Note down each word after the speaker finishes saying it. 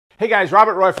Hey guys,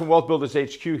 Robert Roy from Wealth Builders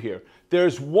HQ here.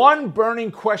 There's one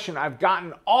burning question I've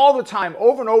gotten all the time,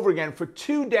 over and over again, for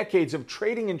 2 decades of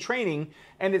trading and training,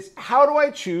 and it's how do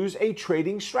I choose a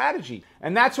trading strategy?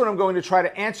 And that's what I'm going to try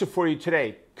to answer for you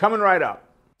today. Coming right up.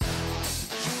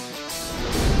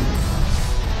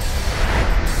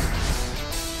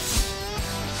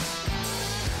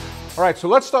 All right, so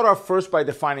let's start off first by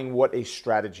defining what a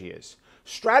strategy is.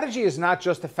 Strategy is not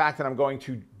just the fact that I'm going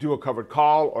to do a covered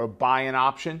call or buy an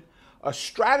option. A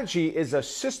strategy is a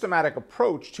systematic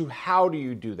approach to how do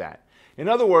you do that. In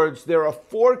other words, there are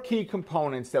 4 key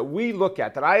components that we look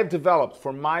at, that I have developed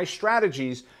for my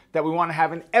strategies, that we want to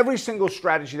have in every single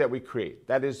strategy that we create.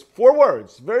 That is 4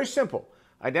 words, very simple.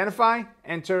 Identify,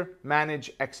 enter,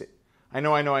 manage, exit. I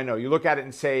know. You look at it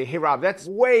and say, hey Rob, that's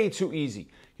way too easy.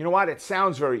 You know what? It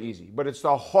sounds very easy, but it's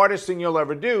the hardest thing you'll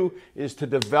ever do is to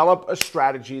develop a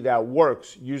strategy that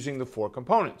works using the 4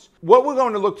 components. What we're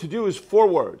going to look to do is 4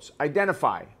 words.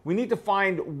 Identify. We need to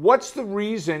find what's the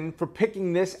reason for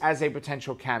picking this as a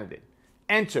potential candidate.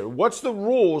 Enter. What's the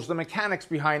rules, the mechanics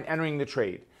behind entering the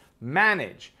trade?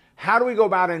 Manage. How do we go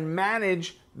about and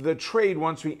manage the trade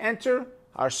once we enter?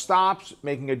 Our stops,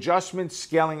 making adjustments,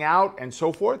 scaling out, and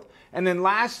so forth. And then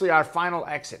lastly, our final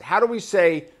exit. How do we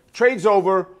say, trade's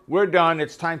over, we're done,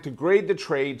 it's time to grade the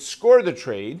trade, score the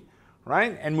trade,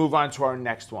 right? And move on to our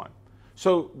next one.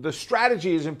 So the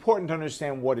strategy is important to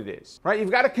understand what it is, right?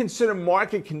 You've got to consider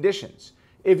market conditions.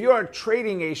 If you are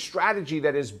trading a strategy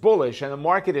that is bullish and the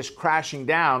market is crashing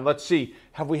down, let's see,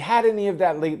 have we had any of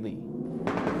that lately?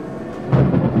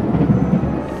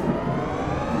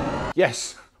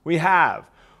 Yes, we have.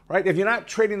 Right? If you're not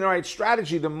trading the right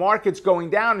strategy, the market's going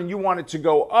down and you want it to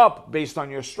go up based on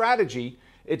your strategy,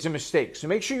 it's a mistake. So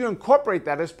make sure you incorporate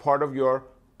that as part of your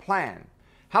plan.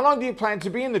 How long do you plan to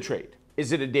be in the trade?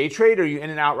 Is it a day trade or are you in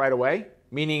and out right away?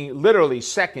 Meaning literally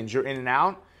seconds you're in and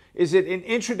out. Is it an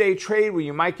intraday trade where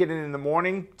you might get in the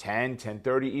morning,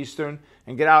 10:30 Eastern,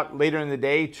 and get out later in the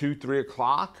day, 2, 3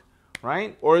 o'clock,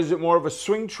 right? Or is it more of a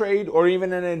swing trade or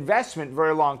even an investment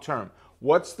very long term?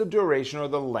 What's the duration or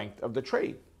the length of the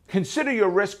trade? Consider your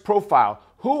risk profile.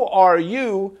 Who are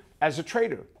you as a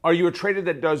trader? Are you a trader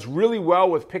that does really well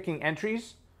with picking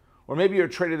entries? Or maybe you're a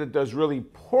trader that does really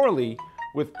poorly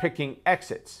with picking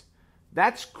exits.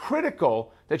 That's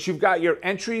critical that you've got your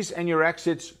entries and your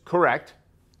exits correct,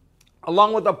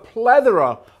 along with a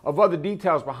plethora of other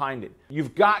details behind it.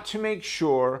 You've got to make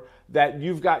sure that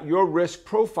you've got your risk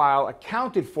profile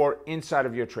accounted for inside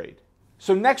of your trade.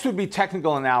 So next would be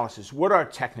technical analysis. What are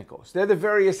technicals? They're the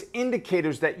various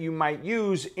indicators that you might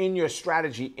use in your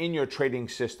strategy, in your trading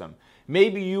system.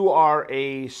 Maybe you are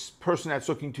a person that's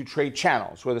looking to trade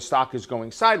channels where the stock is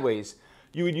going sideways.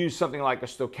 You would use something like a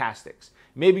stochastics.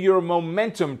 Maybe you're a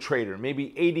momentum trader.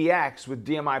 Maybe ADX with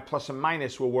DMI plus and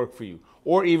minus will work for you,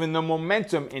 or even the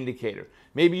momentum indicator.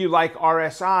 Maybe you like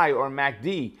RSI or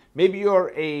MACD. Maybe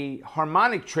you're a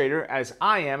harmonic trader, as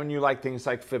I am, and you like things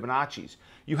like Fibonacci's.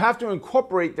 You have to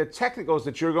incorporate the technicals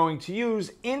that you're going to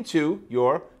use into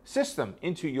your system,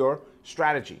 into your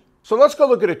strategy. So let's go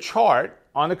look at a chart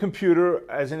on the computer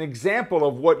as an example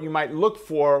of what you might look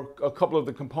for, a couple of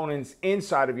the components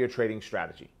inside of your trading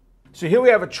strategy. So here we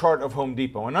have a chart of Home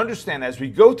Depot, and understand as we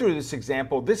go through this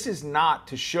example, this is not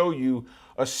to show you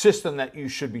a system that you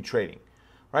should be trading,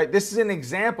 right? This is an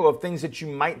example of things that you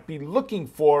might be looking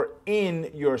for in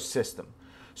your system.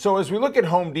 So as we look at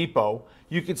Home Depot,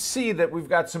 you can see that we've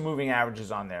got some moving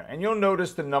averages on there, and you'll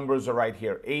notice the numbers are right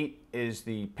here. 8 is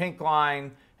the pink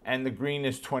line, and the green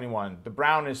is 21. The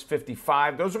brown is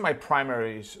 55. Those are my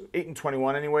primaries. 8 and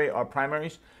 21 anyway are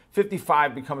primaries.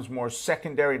 55 becomes more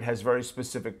secondary. It has very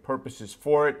specific purposes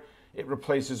for it. It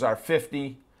replaces our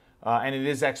 50, and it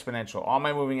is exponential. All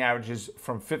my moving averages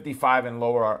from 55 and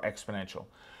lower are exponential.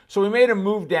 So we made a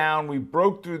move down. We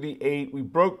broke through the 8. We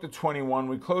broke the 21.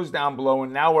 We closed down below,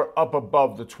 and now we're up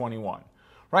above the 21.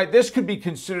 Right, this could be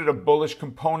considered a bullish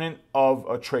component of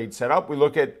a trade setup. We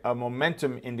look at a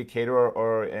momentum indicator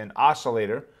or an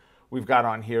oscillator we've got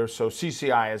on here. So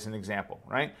CCI as an example,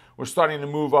 right? We're starting to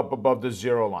move up above the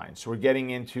 0 line. So we're getting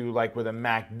into, like with a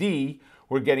MACD,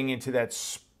 we're getting into that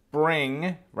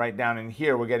spring right down in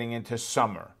here. We're getting into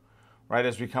summer, right,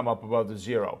 as we come up above the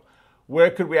 0. Where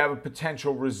could we have a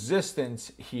potential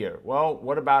resistance here? Well,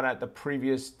 what about at the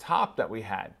previous top that we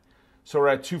had? So we're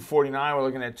at 249, we're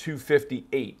looking at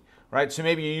 258, right? So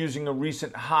maybe you're using a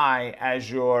recent high as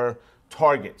your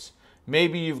targets.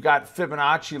 Maybe you've got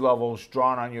Fibonacci levels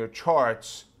drawn on your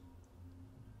charts,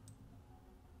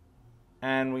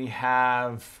 and we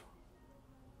have,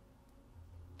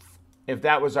 if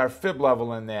that was our fib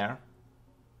level in there,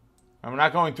 and we're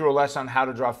not going through a lesson on how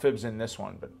to draw fibs in this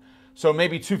one, but So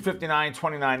maybe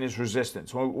 259.29 is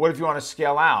resistance. Well, what if you want to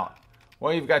scale out?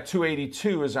 Well, you've got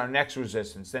 282 as our next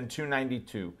resistance, then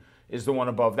 292 is the one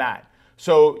above that.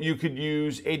 So you could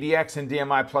use ADX and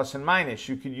DMI plus and minus.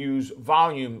 You could use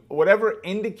volume. Whatever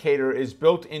indicator is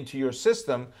built into your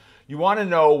system, you want to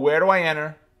know, where do I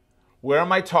enter? Where are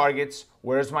my targets?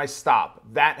 Where's my stop?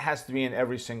 That has to be in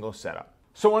every single setup.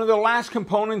 So one of the last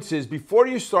components is, before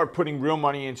you start putting real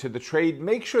money into the trade,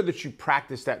 make sure that you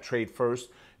practice that trade first.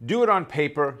 Do it on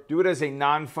paper. Do it as a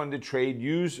non-funded trade.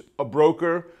 Use a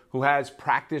broker who has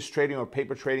practice trading or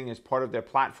paper trading as part of their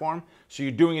platform. So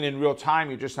you're doing it in real time.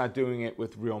 You're just not doing it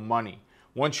with real money.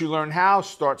 Once you learn how,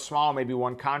 start small, maybe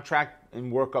one contract,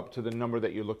 and work up to the number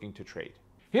that you're looking to trade.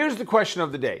 Here's the question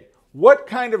of the day. What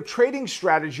kind of trading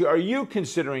strategy are you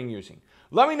considering using?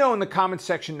 Let me know in the comments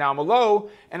section down below,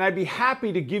 and I'd be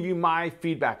happy to give you my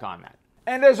feedback on that.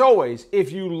 And as always,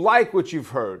 if you like what you've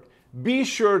heard, be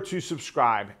sure to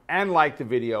subscribe and like the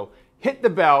video. Hit the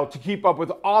bell to keep up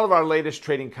with all of our latest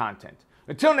trading content.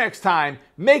 Until next time,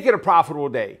 make it a profitable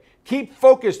day. Keep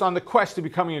focused on the quest to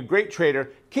becoming a great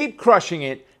trader. Keep crushing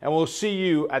it, and we'll see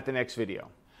you at the next video.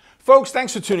 Folks,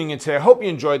 thanks for tuning in today. I hope you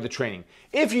enjoyed the training.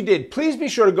 If you did, please be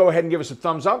sure to go ahead and give us a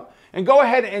thumbs up, and go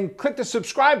ahead and click the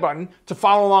subscribe button to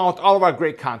follow along with all of our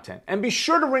great content. And be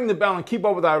sure to ring the bell and keep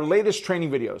up with our latest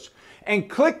training videos. And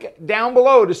click down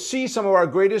below to see some of our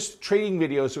greatest trading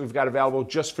videos that we've got available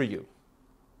just for you.